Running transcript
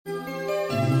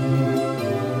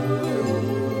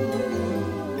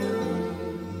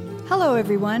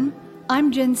everyone.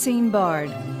 I'm Jensine Bard,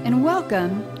 and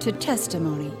welcome to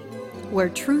Testimony, where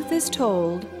truth is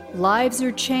told, lives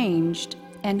are changed,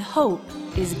 and hope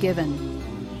is given.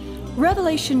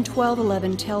 Revelation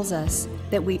 12:11 tells us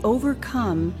that we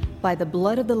overcome by the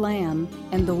blood of the Lamb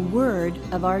and the word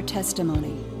of our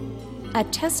testimony. A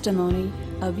testimony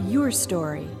of your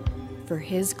story for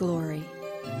His glory.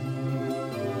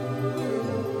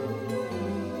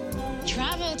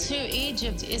 Travel to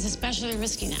Egypt is especially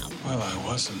risky now. Well, I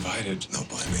was invited. No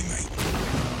blaming me.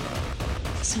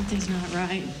 Something's not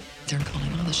right. They're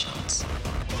calling all the shots.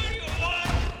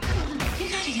 Come on, you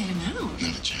gotta get him out.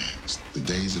 Not a chance. The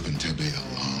days of Entebbe are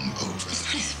long over. It's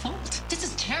not his fault. This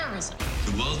is terrorism.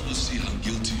 The world will see how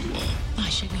guilty you are. I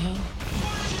should go.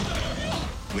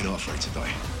 We're not afraid to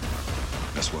die.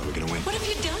 That's why we're gonna win. What have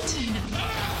you done to him?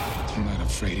 I'm not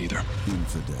afraid either.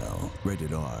 Infidel,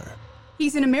 rated R.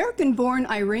 He's an American-born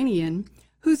Iranian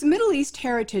whose Middle East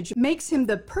heritage makes him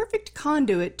the perfect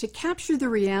conduit to capture the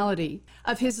reality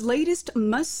of his latest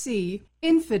must-see,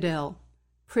 Infidel,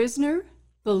 Prisoner,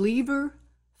 Believer,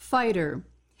 Fighter.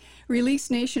 Released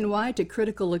nationwide to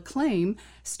critical acclaim,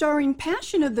 starring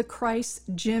Passion of the Christ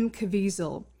Jim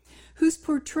Caviezel, whose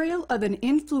portrayal of an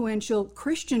influential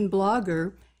Christian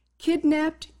blogger,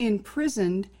 kidnapped,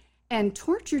 imprisoned, and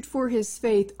tortured for his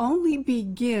faith only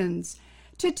begins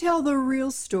to tell the real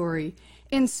story,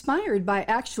 inspired by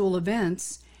actual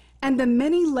events, and the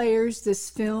many layers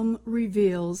this film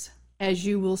reveals, as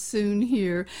you will soon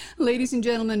hear. Ladies and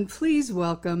gentlemen, please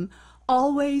welcome,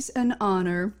 always an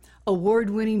honor,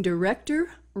 award-winning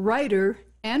director, writer,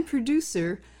 and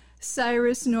producer,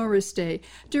 Cyrus Noriste.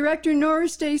 Director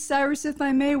Noriste, Cyrus, if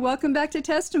I may, welcome back to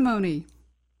Testimony.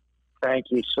 Thank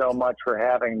you so much for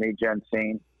having me,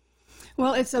 Jensine.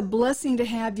 Well, it's a blessing to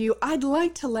have you. I'd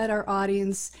like to let our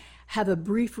audience have a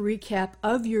brief recap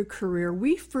of your career.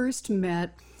 We first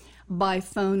met by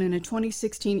phone in a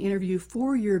 2016 interview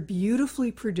for your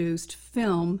beautifully produced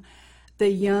film, The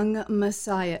Young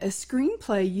Messiah, a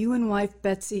screenplay you and wife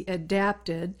Betsy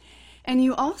adapted, and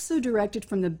you also directed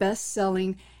from the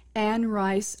best-selling Anne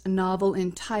Rice novel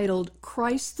entitled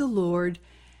Christ the Lord,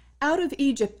 out of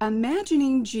Egypt,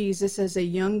 imagining Jesus as a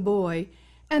young boy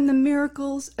and the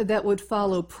miracles that would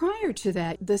follow prior to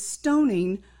that, the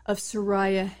stoning of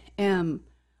Soraya M.,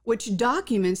 which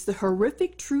documents the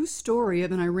horrific true story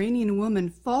of an Iranian woman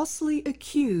falsely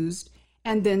accused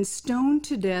and then stoned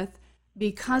to death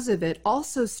because of it,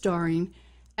 also starring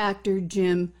actor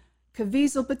Jim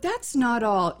Caviezel. But that's not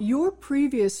all. Your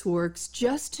previous works,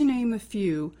 just to name a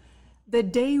few, The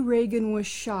Day Reagan Was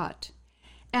Shot,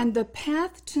 and The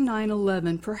Path to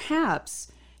 9/11, perhaps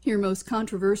your most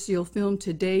controversial film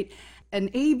to date, an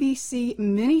ABC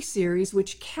miniseries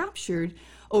which captured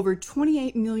over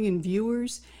 28 million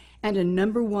viewers and a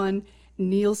 #1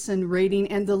 Nielsen rating,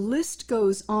 and the list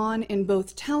goes on in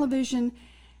both television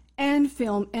and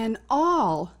film, and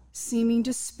all seeming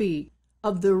to speak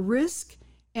of the risk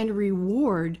and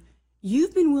reward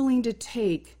you've been willing to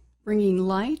take, bringing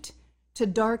light to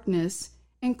darkness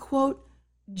and, quote,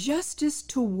 justice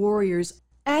to warriors,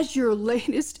 as your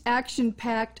latest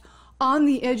action-packed,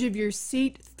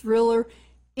 on-the-edge-of-your-seat thriller,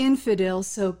 Infidel,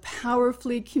 so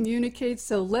powerfully communicates.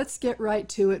 So let's get right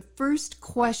to it. First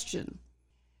question.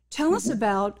 Tell us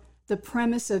about the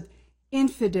premise of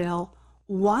Infidel,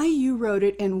 why you wrote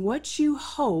it, and what you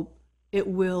hope it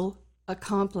will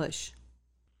accomplish.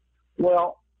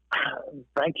 Well,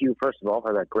 thank you, first of all,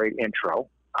 for that great intro.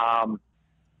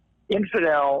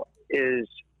 Infidel is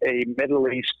a Middle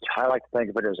East, I like to think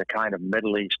of it as a kind of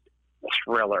Middle East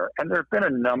thriller. And there have been a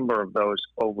number of those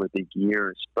over the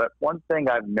years. But one thing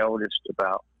I've noticed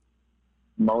about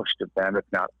most of them, if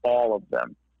not all of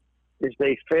them, is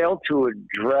they fail to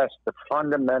address the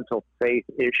fundamental faith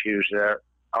issues that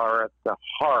are at the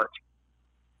heart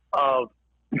of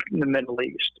the Middle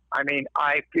East. I mean,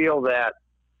 I feel that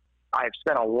I've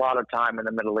spent a lot of time in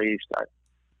the Middle East. I've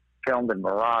filmed in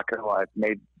Morocco. I've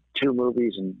made 2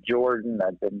 movies in Jordan.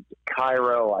 I've been to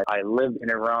Cairo. I lived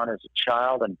in Iran as a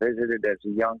child and visited as a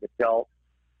young adult.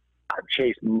 I've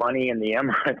chased money in the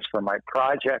Emirates for my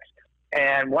projects.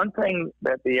 And one thing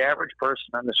that the average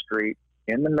person on the street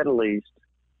in the Middle East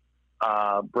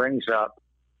brings up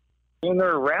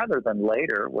sooner rather than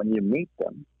later when you meet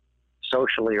them,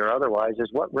 socially or otherwise,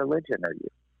 is what religion are you?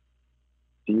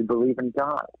 Do you believe in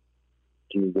God?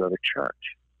 Do you go to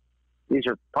church? These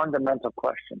are fundamental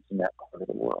questions in that part of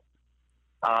the world.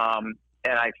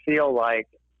 And I feel like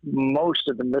most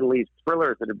of the Middle East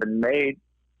thrillers that have been made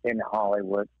in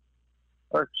Hollywood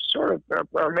are sort of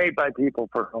are made by people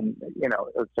for whom, you know,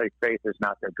 let's say faith is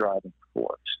not their driving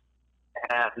force.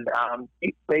 And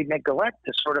they neglect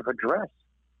to sort of address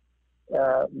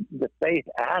the faith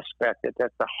aspect that's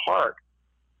at the heart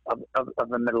of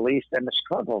the Middle East and the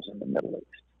struggles in the Middle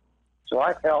East. So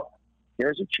I felt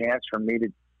here's a chance for me to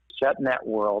set in that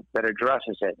world that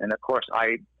addresses it. And of course,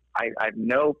 I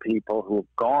know people who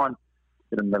have gone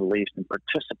to the Middle East and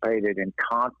participated in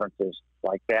conferences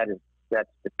like that's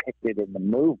depicted in the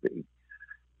movie.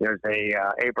 There's a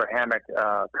Abrahamic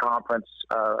conference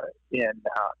in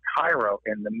Cairo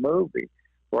in the movie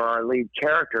where our lead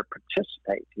character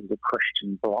participates. He's a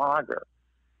Christian blogger.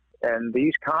 And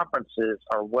these conferences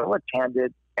are well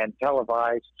attended and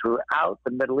televised throughout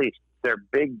the Middle East. They're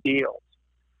big deals.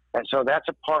 And so that's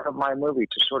a part of my movie,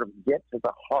 to sort of get to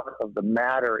the heart of the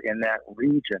matter in that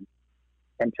region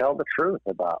and tell the truth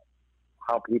about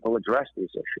how people address these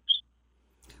issues.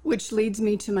 Which leads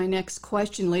me to my next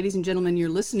question. Ladies and gentlemen, you're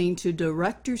listening to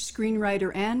director,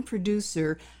 screenwriter, and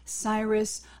producer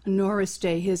Cyrus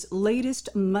Noriste's his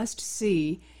latest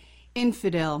must-see,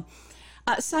 Infidel.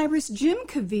 Cyrus, Jim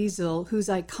Caviezel, whose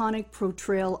iconic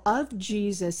portrayal of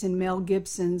Jesus in Mel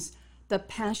Gibson's The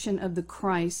Passion of the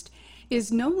Christ,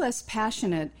 is no less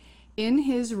passionate in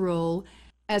his role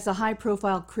as a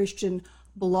high-profile Christian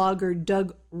blogger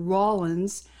Doug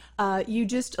Rollins, you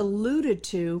just alluded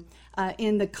to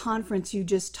in the conference you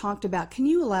just talked about. Can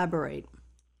you elaborate?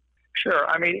 Sure.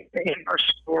 I mean, in our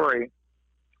story,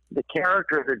 the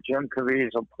character that Jim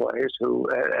Caviezel plays, who,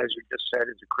 as you just said,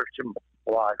 is a Christian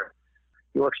blogger,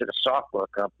 he works at a software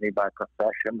company by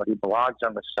profession, but he blogs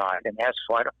on the side and has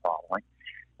quite a following.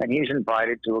 And he's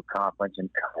invited to a conference in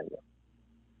Cairo.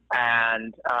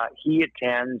 And he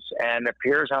attends and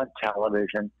appears on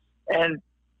television and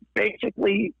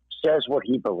basically says what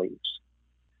he believes.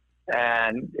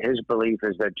 And his belief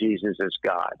is that Jesus is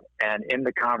God. And in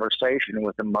the conversation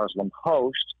with the Muslim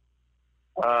host,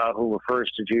 who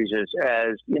refers to Jesus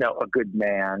as, a good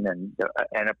man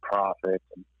and a prophet,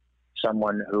 and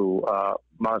someone who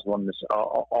Muslims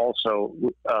also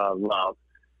love,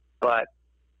 but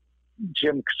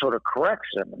Jim sort of corrects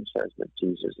him and says that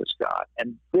Jesus is God.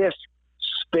 And this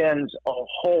spins a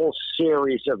whole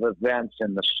series of events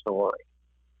in the story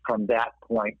from that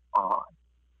point on.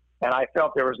 And I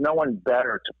felt there was no one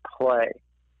better to play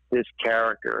this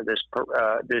character,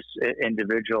 this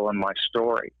individual in my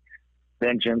story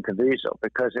than Jim Caviezel,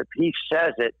 because if he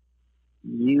says it,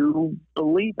 you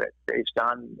believe it based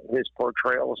on his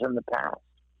portrayals in the past.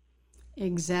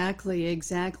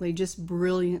 Exactly. Just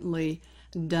brilliantly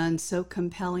done, so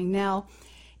compelling. Now,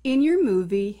 in your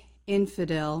movie,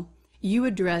 Infidel, you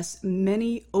address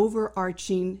many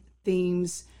overarching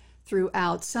themes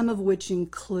throughout, some of which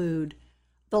include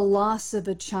the loss of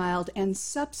a child and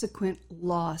subsequent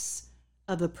loss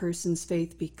of a person's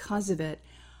faith because of it,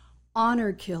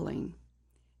 honor killing,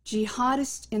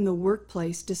 jihadists in the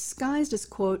workplace disguised as,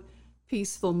 quote,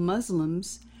 peaceful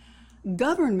Muslims,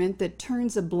 government that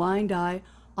turns a blind eye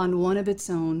on one of its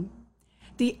own,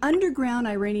 the underground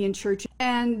Iranian church,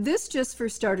 and this just for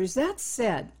starters. That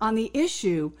said, on the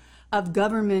issue of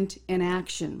government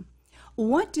inaction,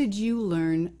 what did you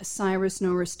learn, Cyrus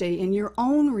Noriste, in your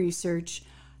own research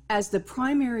as the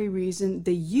primary reason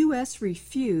the U.S.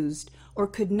 refused or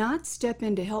could not step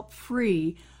in to help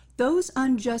free those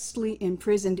unjustly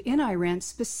imprisoned in Iran,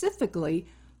 specifically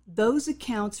those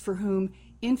accounts for whom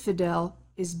Infidel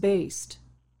is based?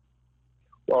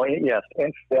 Well, yes,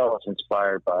 Infidel is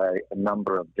inspired by a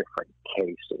number of different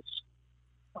cases.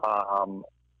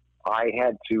 I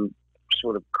had to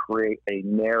sort of create a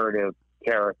narrative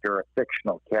character, a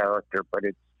fictional character, but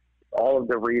it's all of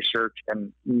the research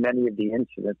and many of the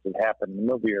incidents that happened in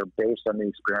the movie are based on the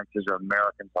experiences of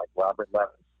Americans like Robert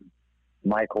Levinson,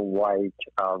 Michael White,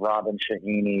 Robin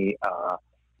Shahini,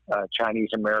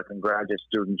 Chinese-American graduate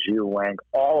student Zhu Wang.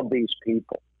 All of these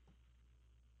people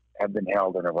have been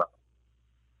held in Iran.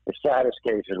 The saddest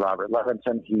case is Robert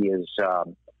Levinson. He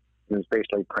was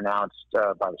basically pronounced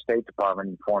by the State Department,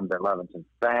 informed their Levinson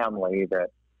family that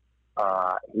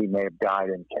he may have died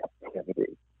in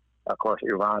captivity. Of course,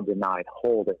 Iran denied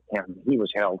holding him. He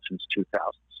was held since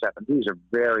 2007. These are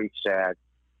very sad,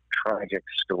 tragic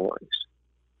stories.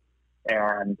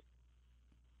 And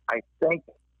I think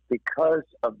because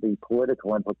of the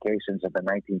political implications of the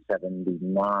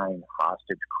 1979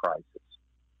 hostage crisis,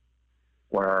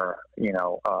 where,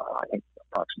 I think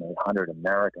approximately 100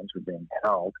 Americans were being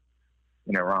held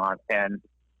in Iran, and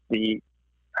the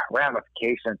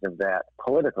ramifications of that,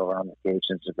 political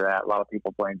ramifications of that, a lot of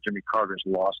people blame Jimmy Carter's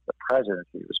loss of the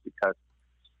presidency. It was because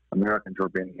Americans were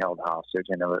being held hostage,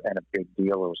 and a big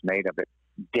deal was made of it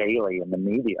daily in the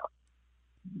media.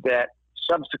 That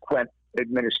subsequent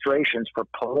administrations, for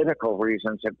political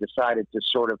reasons, have decided to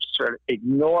sort of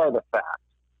ignore the fact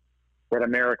that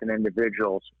American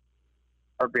individuals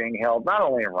are being held, not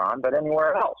only in Iran, but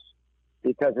anywhere else,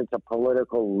 because it's a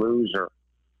political loser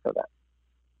for them.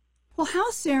 Well, how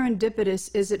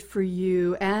serendipitous is it for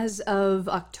you as of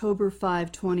October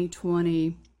 5,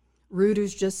 2020,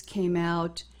 Reuters just came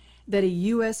out that a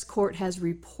U.S. court has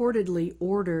reportedly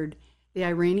ordered the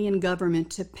Iranian government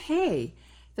to pay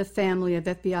the family of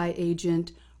FBI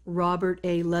agent Robert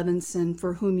A. Levinson,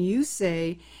 for whom you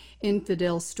say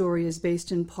Infidel story is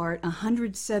based in part,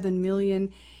 $107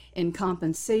 million in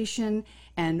compensation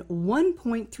and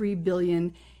 $1.3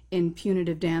 billion in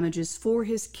punitive damages for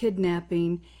his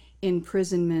kidnapping,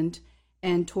 imprisonment,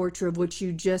 and torture, of which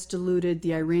you just alluded.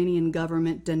 The Iranian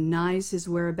government denies his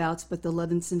whereabouts, but the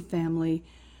Levinson family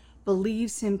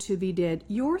believes him to be dead.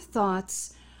 Your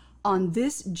thoughts on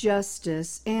this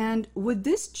justice, and would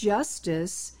this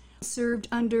justice served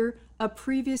under a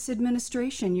previous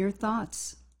administration? Your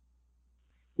thoughts?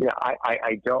 Yeah,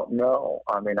 I don't know.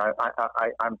 I mean,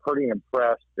 I'm pretty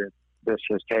impressed that this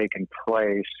has taken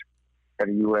place, that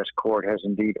a U.S. court has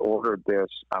indeed ordered this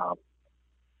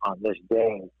on this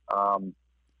day. And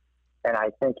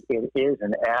I think it is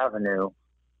an avenue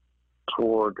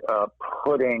toward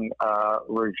putting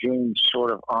regimes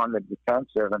sort of on the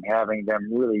defensive and having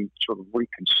them really sort of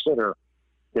reconsider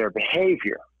their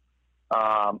behavior.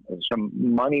 Some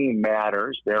money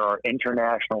matters. There are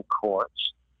international courts.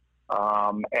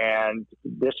 And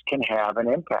this can have an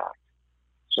impact.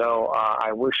 So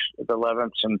I wish the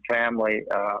Levinson family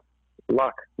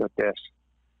luck with this,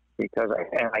 because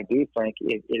I do think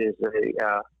it is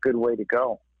a good way to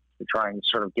go to try and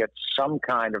sort of get some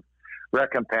kind of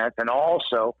recompense, and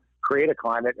also create a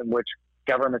climate in which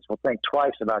governments will think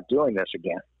twice about doing this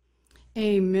again.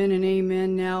 Amen and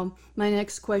amen. Now, my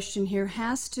next question here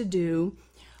has to do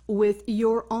with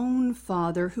your own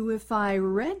father, who, if I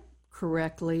read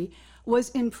correctly, was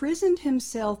imprisoned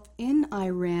himself in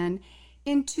Iran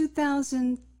in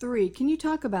 2003. Can you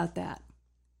talk about that?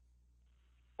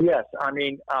 Yes, I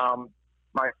mean,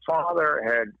 my father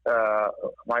had,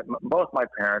 both my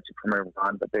parents are from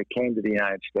Iran, but they came to the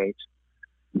United States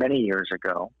many years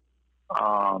ago.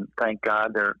 Thank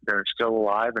God they're still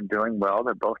alive and doing well.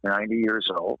 They're both 90 years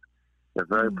old. They're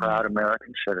very proud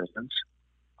American citizens.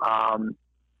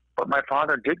 But my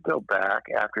father did go back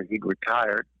after he'd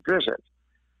retired to visit.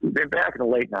 He'd been back in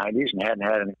the late 90s and hadn't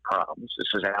had any problems. This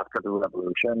is after the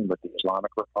revolution with the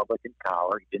Islamic Republic in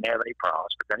power. He didn't have any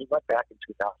problems. But then he went back in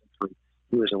 2003.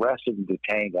 He was arrested and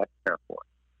detained at the airport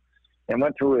and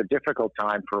went through a difficult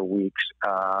time for weeks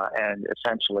and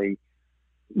essentially,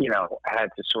 had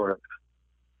to sort of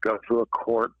go through a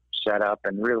court setup.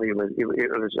 And really it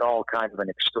was all kind of an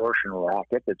extortion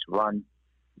racket that's run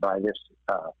by this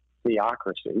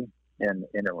theocracy in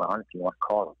Iran, if you want to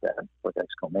call it that, with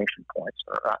exclamation points,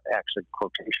 or actually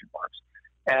quotation marks.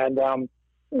 And,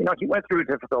 he went through a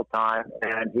difficult time,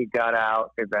 and he got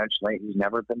out eventually. He's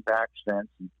never been back since,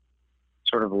 and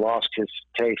sort of lost his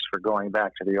taste for going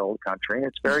back to the old country, and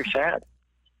it's very sad.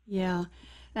 Yeah,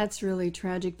 that's really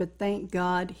tragic, but thank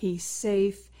God he's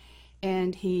safe,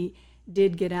 and he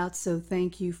did get out, so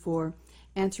thank you for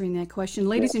answering that question.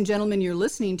 Ladies and gentlemen, you're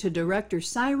listening to director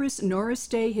Cyrus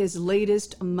Norris-Day, his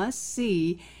latest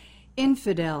must-see,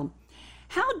 Infidel.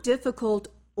 How difficult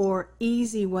or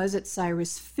easy was it,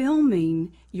 Cyrus,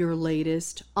 filming your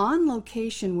latest on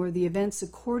location where the events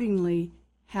accordingly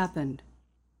happened?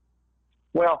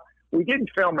 Well, we didn't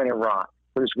film in Iran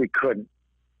because we couldn't.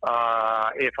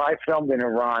 If I filmed in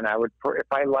Iran, if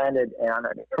I landed on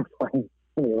an airplane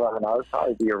in Iran, I would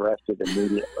probably be arrested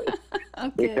immediately.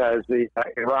 Okay. Because the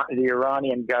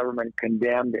Iranian government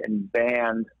condemned and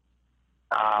banned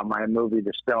my movie,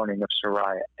 The Stoning of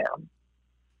Soraya M.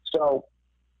 So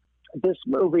this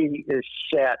movie is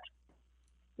set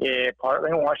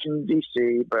partly in Washington,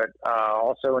 D.C., but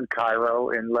also in Cairo,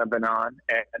 in Lebanon,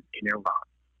 and in Iran.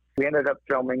 We ended up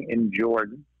filming in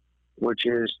Jordan, which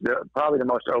is probably the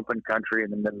most open country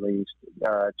in the Middle East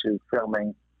to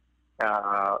filming,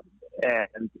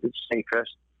 and it's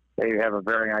safest. They have a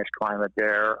very nice climate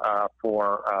there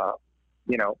for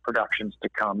productions to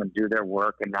come and do their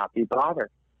work and not be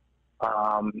bothered.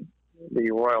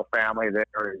 The royal family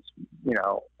there is,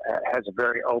 has a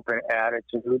very open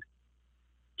attitude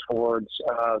towards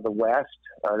the West.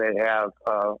 They have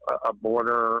a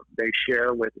border they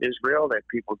share with Israel that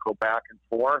people go back and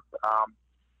forth.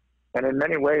 And in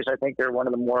many ways, I think they're one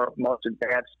of the most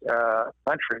advanced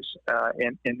countries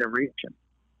in the region.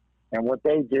 And what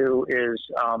they do is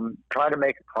try to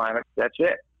make a climate, that's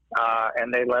it.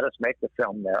 And they let us make the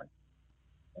film there.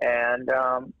 And,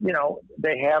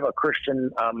 they have a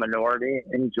Christian minority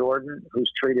in Jordan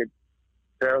who's treated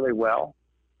fairly well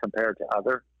compared to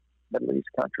other Middle East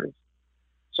countries.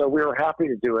 So we were happy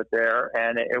to do it there,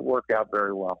 and it worked out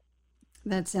very well.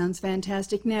 That sounds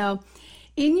fantastic. Now,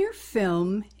 in your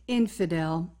film,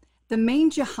 Infidel, the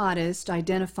main jihadist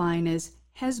identifying as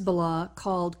Hezbollah,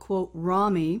 called, quote,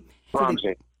 Ramzi.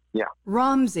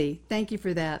 Ramzi, thank you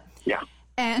for that. Yeah.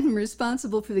 And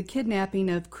responsible for the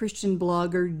kidnapping of Christian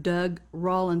blogger Doug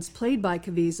Rollins, played by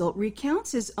Caviezel,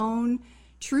 recounts his own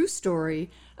true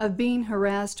story of being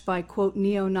harassed by, quote,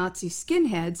 neo-Nazi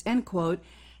skinheads, end quote,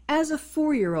 as a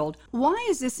 4-year-old. Why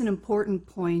is this an important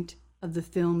point of the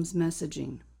film's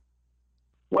messaging?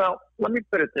 Well, let me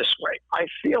put it this way. I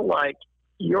feel like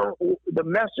the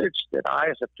message that I,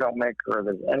 as a filmmaker, or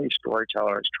that any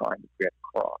storyteller is trying to get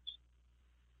across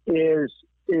is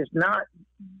not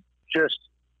just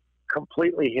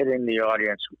completely hitting the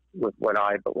audience with what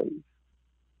I believe,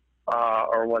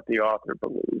 or what the author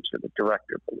believes, or the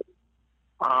director believes.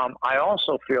 I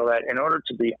also feel that in order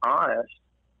to be honest,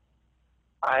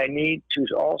 I need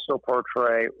to also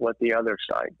portray what the other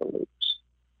side believes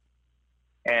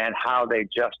and how they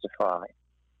justify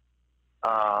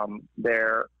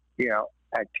their,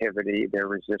 activity, their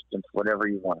resistance, whatever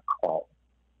you want to call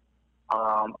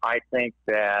it. I think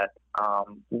that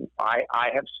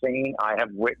I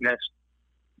have witnessed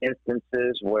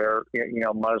instances where,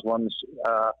 Muslims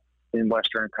in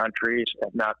Western countries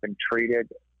have not been treated,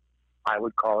 I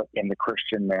would call it, in the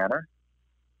Christian manner.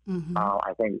 Mm-hmm.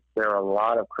 I think there are a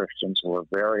lot of Christians who are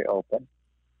very open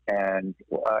and,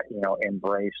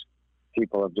 embrace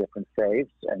people of different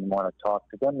faiths and want to talk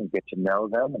to them and get to know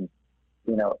them and,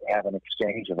 have an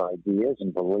exchange of ideas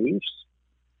and beliefs.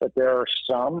 But there are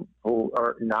some who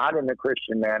are not in the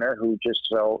Christian manner who just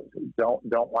don't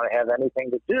want to have anything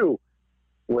to do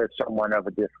with someone of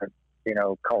a different,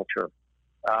 culture.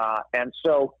 And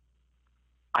so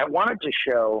I wanted to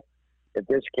show that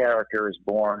this character is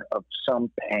born of some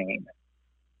pain,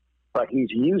 but he's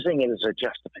using it as a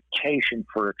justification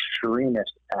for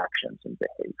extremist actions and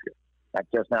behavior. That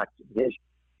does not,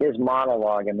 his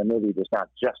monologue in the movie does not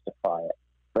justify it,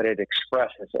 but it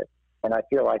expresses it. And I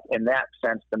feel like in that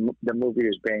sense, the movie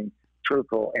is being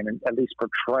truthful and at least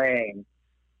portraying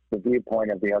the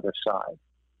viewpoint of the other side.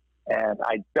 And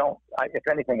if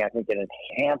anything, I think it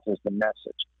enhances the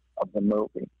message of the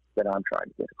movie that I'm trying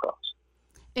to get across.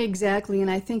 Exactly,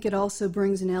 and I think it also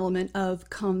brings an element of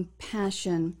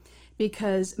compassion,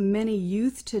 because many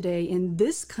youth today in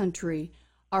this country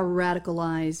are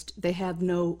radicalized. They have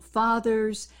no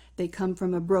fathers, they come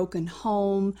from a broken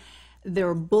home,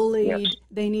 they're bullied, yes.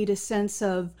 They need a sense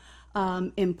of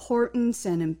importance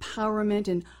and empowerment,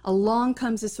 and along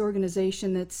comes this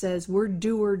organization that says we're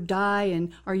do or die,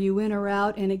 and are you in or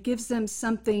out, and it gives them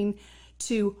something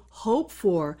to hope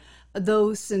for,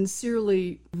 though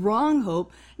sincerely wrong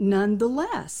hope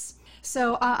nonetheless.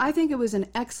 So I think it was an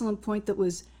excellent point that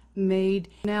was made.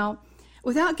 Now,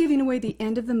 without giving away the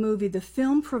end of the movie, the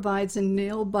film provides a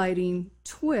nail-biting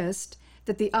twist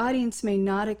that the audience may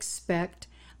not expect,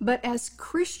 but as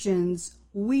Christians,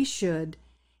 we should.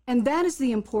 And that is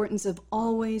the importance of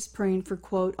always praying for,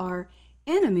 quote, our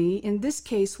enemy, in this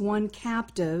case, one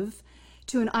captive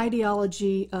to an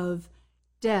ideology of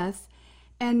death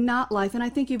and not life. And I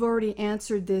think you've already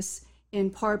answered this in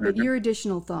part, but your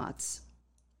additional thoughts.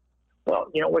 Well,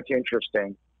 what's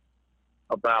interesting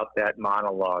about that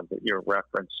monologue that you're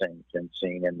referencing and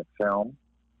seeing in the film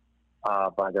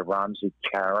by the Ramzi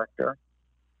character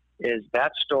is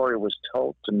that story was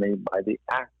told to me by the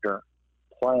actor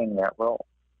playing that role.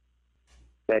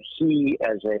 That he,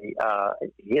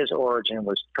 his origin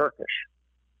was Turkish,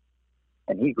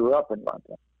 and he grew up in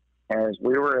London. And as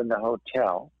we were in the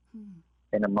hotel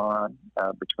in Amman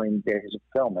between days of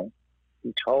filming,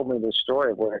 he told me the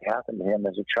story of what had happened to him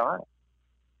as a child,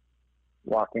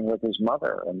 walking with his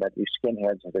mother, and that these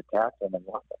skinheads had attacked him in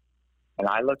London. And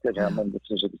I looked at him, and this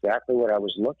is exactly what I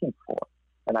was looking for.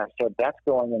 And I said, that's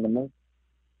going in the movie.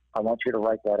 I want you to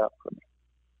write that up for me.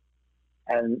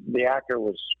 And the actor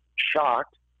was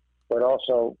shocked, but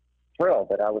also thrilled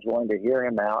that I was willing to hear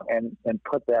him out and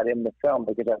put that in the film,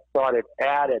 because I thought it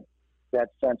added that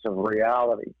sense of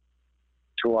reality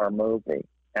to our movie.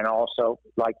 And also,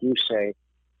 like you say,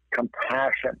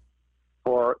 compassion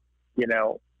for,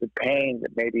 the pain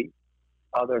that maybe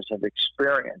others have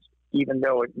experienced, even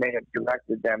though it may have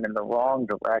directed them in the wrong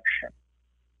direction.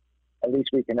 At least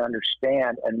we can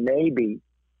understand, and maybe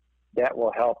that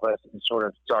will help us in sort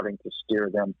of starting to steer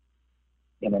them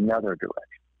in another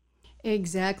direction.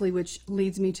 Exactly, which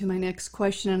leads me to my next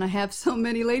question, and I have so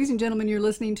many. Ladies and gentlemen, you're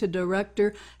listening to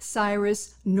director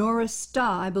Cyrus Nowrasteh,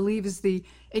 I believe is the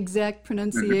exact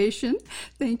pronunciation.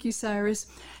 Thank you, Cyrus.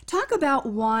 Talk about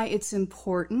why it's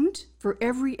important for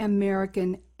every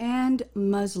American and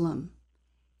Muslim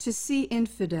to see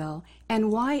Infidel,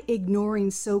 and why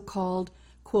ignoring so-called,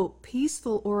 quote,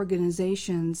 peaceful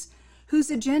organizations whose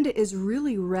agenda is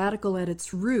really radical at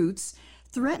its roots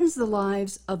threatens the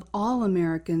lives of all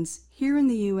Americans here in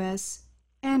the U.S.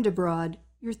 and abroad.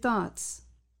 Your thoughts?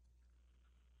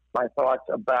 My thoughts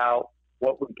about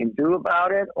what we can do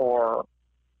about it, or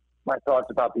my thoughts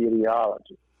about the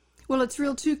ideology? Well, it's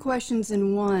real two questions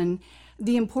in one.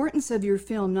 The importance of your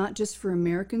film, not just for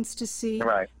Americans to see,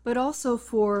 Right. but also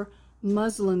for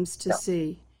Muslims to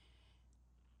see.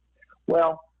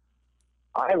 Well,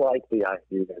 I like the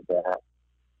idea that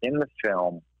in the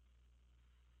film,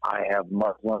 I have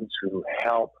Muslims who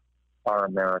help our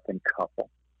American couple.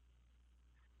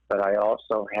 But I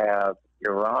also have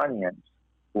Iranians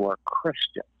who are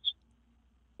Christians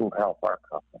who help our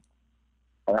couple.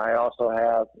 And I also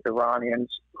have Iranians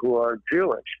who are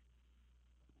Jewish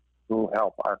who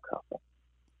help our couple.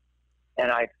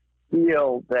 And I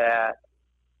feel that,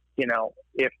 you know,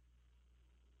 if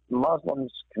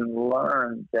Muslims can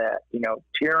learn that, you know,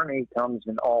 tyranny comes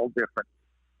in all different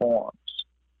forms.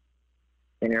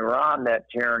 In Iran, that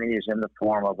tyranny is in the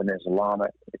form of an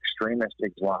extremist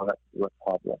Islamic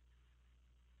republic.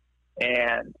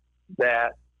 And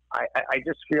that I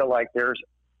just feel like there's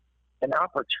an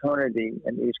opportunity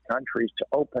in these countries to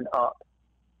open up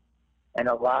and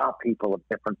allow people of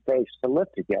different faiths to live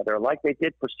together like they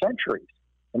did for centuries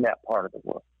in that part of the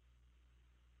world,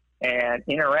 and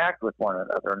interact with one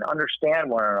another and understand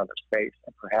one another's faith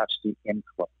and perhaps be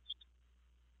influenced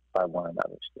by one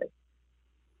another's faith.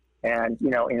 And, you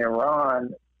know, in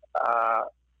Iran,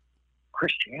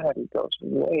 Christianity goes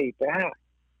way back,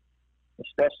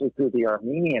 especially through the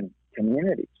Armenian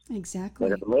communities Exactly.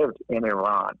 that have lived in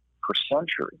Iran for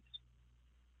centuries.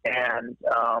 And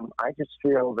I just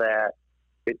feel that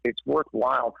it's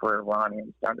worthwhile for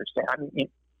Iranians to understand. I mean,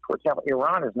 for example,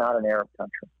 Iran is not an Arab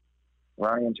country.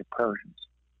 Iranians are Persians.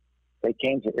 They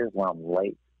came to Islam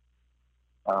late.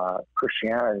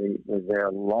 Christianity was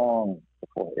there long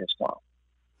before Islam.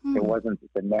 It wasn't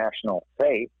the national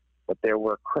faith, but there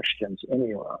were Christians in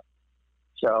Iran.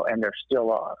 So, and there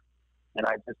still are. And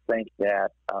I just think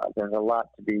that there's a lot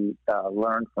to be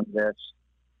learned from this,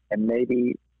 and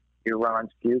maybe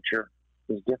Iran's future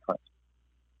is different.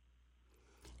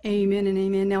 Amen and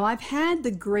amen. Now, I've had the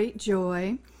great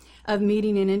joy of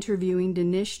meeting and interviewing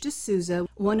Dinesh D'Souza,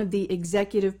 one of the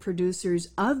executive producers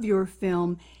of your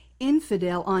film,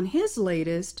 Infidel, on his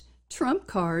latest trump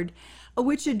card,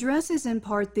 which addresses in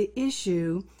part the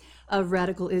issue of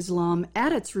radical Islam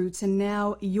at its roots. And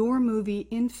now your movie,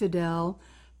 Infidel,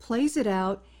 plays it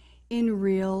out in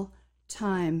real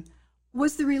time.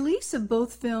 Was the release of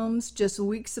both films just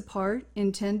weeks apart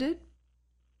intended?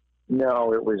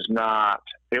 No, it was not.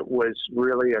 It was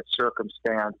really a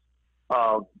circumstance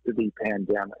of the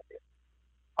pandemic.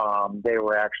 They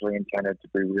were actually intended to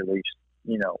be released,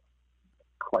 you know,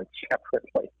 quite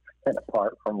separately and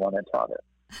apart from one another.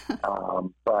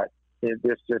 But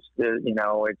this just, you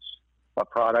know, it's a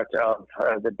product of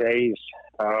the days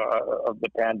of the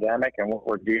pandemic and what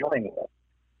we're dealing with.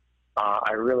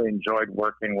 I really enjoyed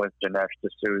working with Dinesh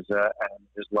D'Souza and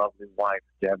his lovely wife,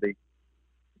 Debbie.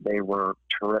 They were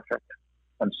terrific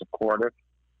and supportive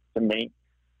to me.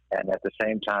 And at the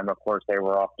same time, of course, they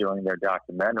were off doing their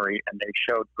documentary, and they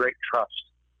showed great trust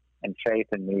and faith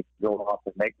in me to go off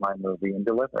and make my movie and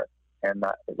deliver it. And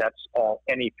that's all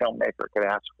any filmmaker could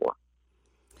ask for.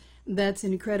 That's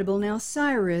incredible. Now,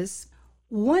 Cyrus,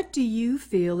 what do you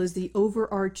feel is the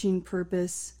overarching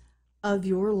purpose of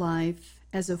your life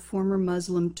as a former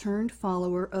Muslim turned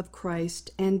follower of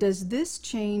Christ? And does this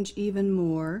change even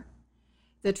more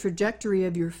the trajectory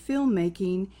of your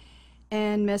filmmaking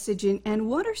and messaging? And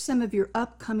what are some of your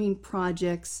upcoming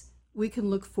projects we can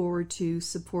look forward to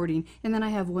supporting? And then I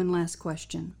have one last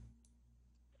question.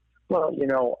 Well, you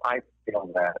know, I feel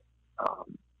that,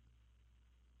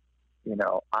 you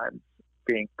know, I'm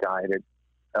being guided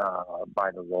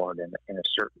by the Lord in a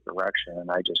certain direction, and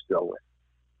I just go with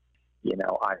it. You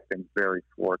know, I've been very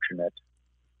fortunate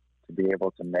to be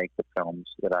able to make the films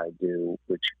that I do,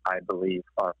 which I believe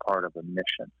are part of a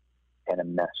mission and a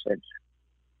message.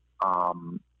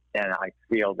 And I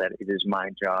feel that it is my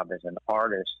job as an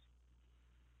artist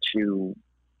to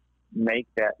make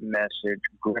that message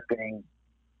gripping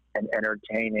and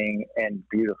entertaining and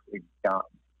beautifully done.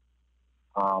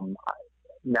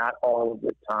 Not all of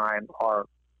the time are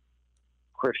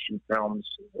Christian films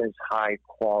as high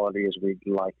quality as we'd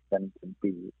like them to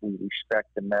be. We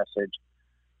respect the message.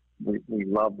 We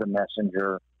love the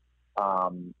messenger.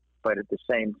 But at the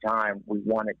same time, we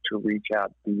want it to reach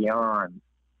out beyond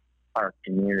our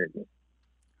community.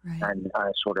 Right. And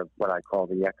sort of what I call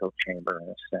the echo chamber in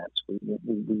a sense.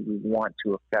 We want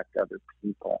to affect other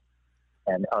people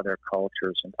and other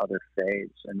cultures and other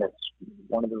faiths. And that's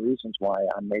one of the reasons why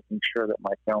I'm making sure that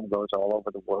my film goes all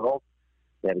over the world,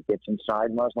 that it gets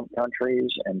inside Muslim countries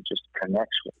and just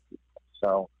connects with people.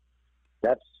 So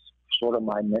that's sort of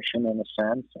my mission in a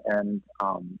sense. And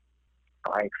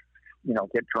I,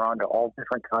 get drawn to all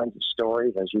different kinds of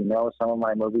stories. As you know, some of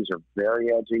my movies are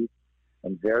very edgy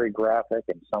and very graphic,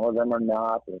 and some of them are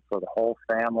not. They're for the whole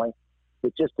family.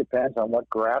 It just depends on what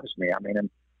grabs me. I mean, I'm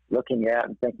looking at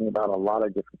and thinking about a lot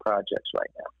of different projects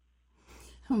right now.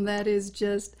 Oh, that is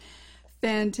just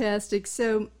fantastic.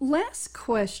 So, last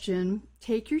question,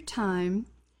 take your time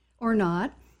or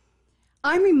not.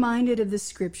 I'm reminded of the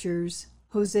scriptures,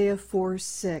 Hosea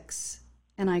 4:6,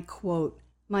 and I quote,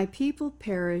 "My people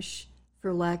perish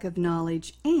for lack of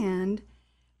knowledge," and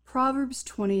Proverbs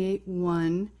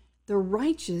 28:1, "The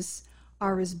righteous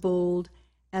are as bold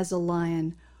as a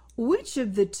lion." Which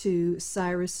of the two,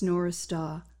 Cyrus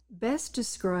Noristaw, best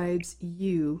describes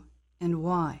you and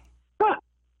why?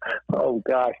 Oh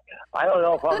gosh, I don't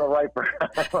know if I'm the right person.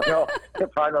 I don't know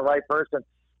if I'm the right person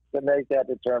to make that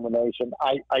determination.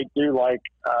 I do like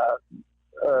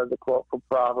the quote from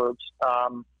Proverbs.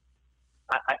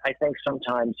 I think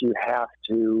sometimes you have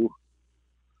to.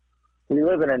 We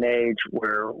live in an age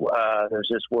where there's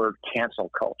this word cancel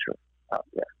culture out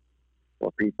there,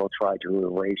 where people try to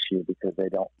erase you because they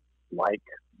don't like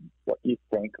what you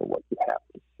think or what you have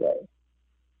to say.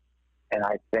 And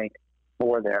I think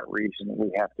for that reason,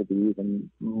 we have to be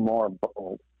even more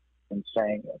bold in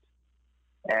saying it.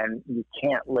 And you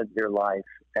can't live your life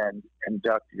and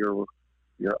conduct your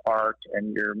art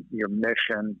and your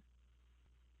mission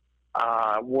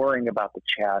worrying about the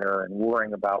chatter and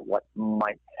worrying about what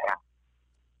might happen.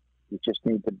 You just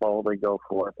need to boldly go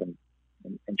forth and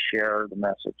share the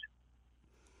message.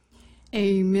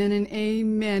 Amen and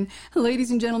amen.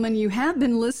 Ladies and gentlemen, you have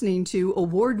been listening to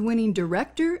award-winning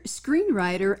director,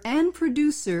 screenwriter, and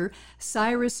producer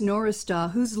Cyrus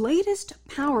Noristaw, whose latest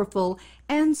powerful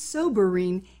and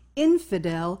sobering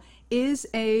Infidel is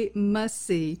a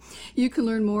must-see. You can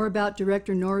learn more about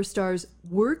director Noristaw's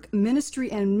work,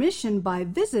 ministry, and mission by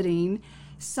visiting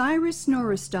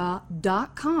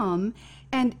cyrusnoristaw.com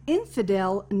and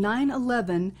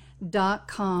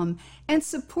infidel911.com and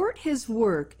support his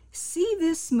work. See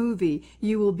this movie.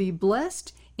 You will be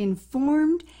blessed,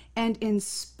 informed, and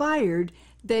inspired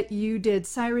that you did.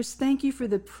 Cyrus, thank you for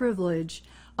the privilege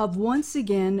of once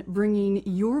again bringing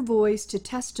your voice to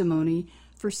testimony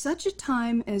for such a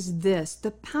time as this.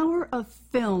 The power of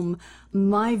film,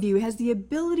 my view, has the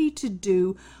ability to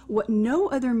do what no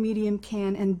other medium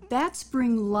can, and that's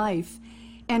bring life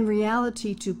and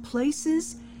reality to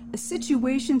places,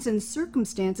 situations, and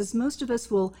circumstances most of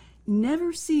us will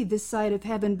never see this side of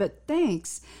heaven. But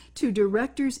thanks to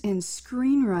directors and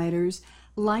screenwriters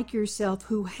like yourself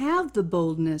who have the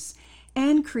boldness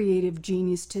and creative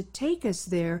genius to take us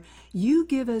there, you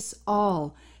give us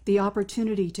all the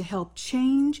opportunity to help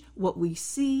change what we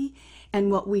see and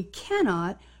what we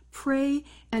cannot, pray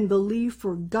and believe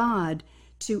for God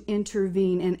to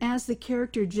intervene. And as the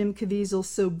character Jim Caviezel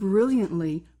so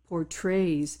brilliantly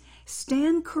portrays,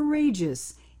 stand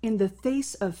courageous in the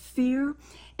face of fear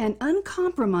and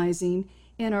uncompromising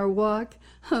in our walk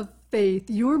of faith.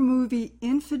 Your movie,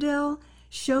 Infidel,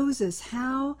 shows us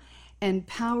how, and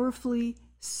powerfully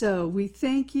so. We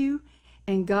thank you,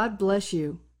 and God bless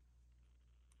you.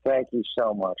 Thank you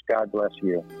so much. God bless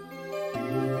you.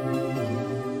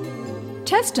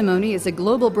 Testimony is a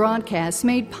global broadcast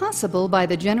made possible by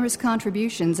the generous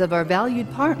contributions of our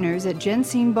valued partners at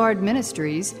Jensine Bard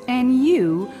Ministries and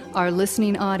you, our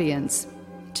listening audience.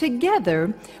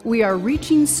 Together, we are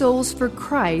reaching souls for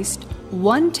Christ,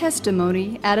 one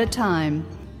testimony at a time.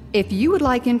 If you would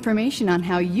like information on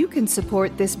how you can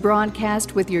support this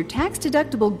broadcast with your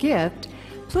tax-deductible gift,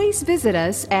 please visit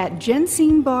us at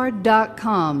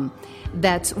jensinebard.com.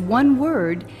 That's one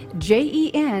word,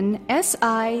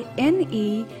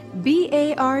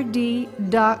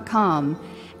 JENSINEBARD.com.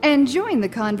 And join the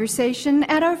conversation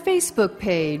at our Facebook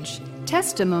page,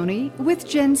 Testimony with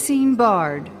Jensine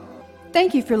Bard.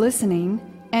 Thank you for listening,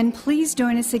 and please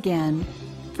join us again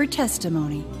for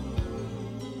Testimony.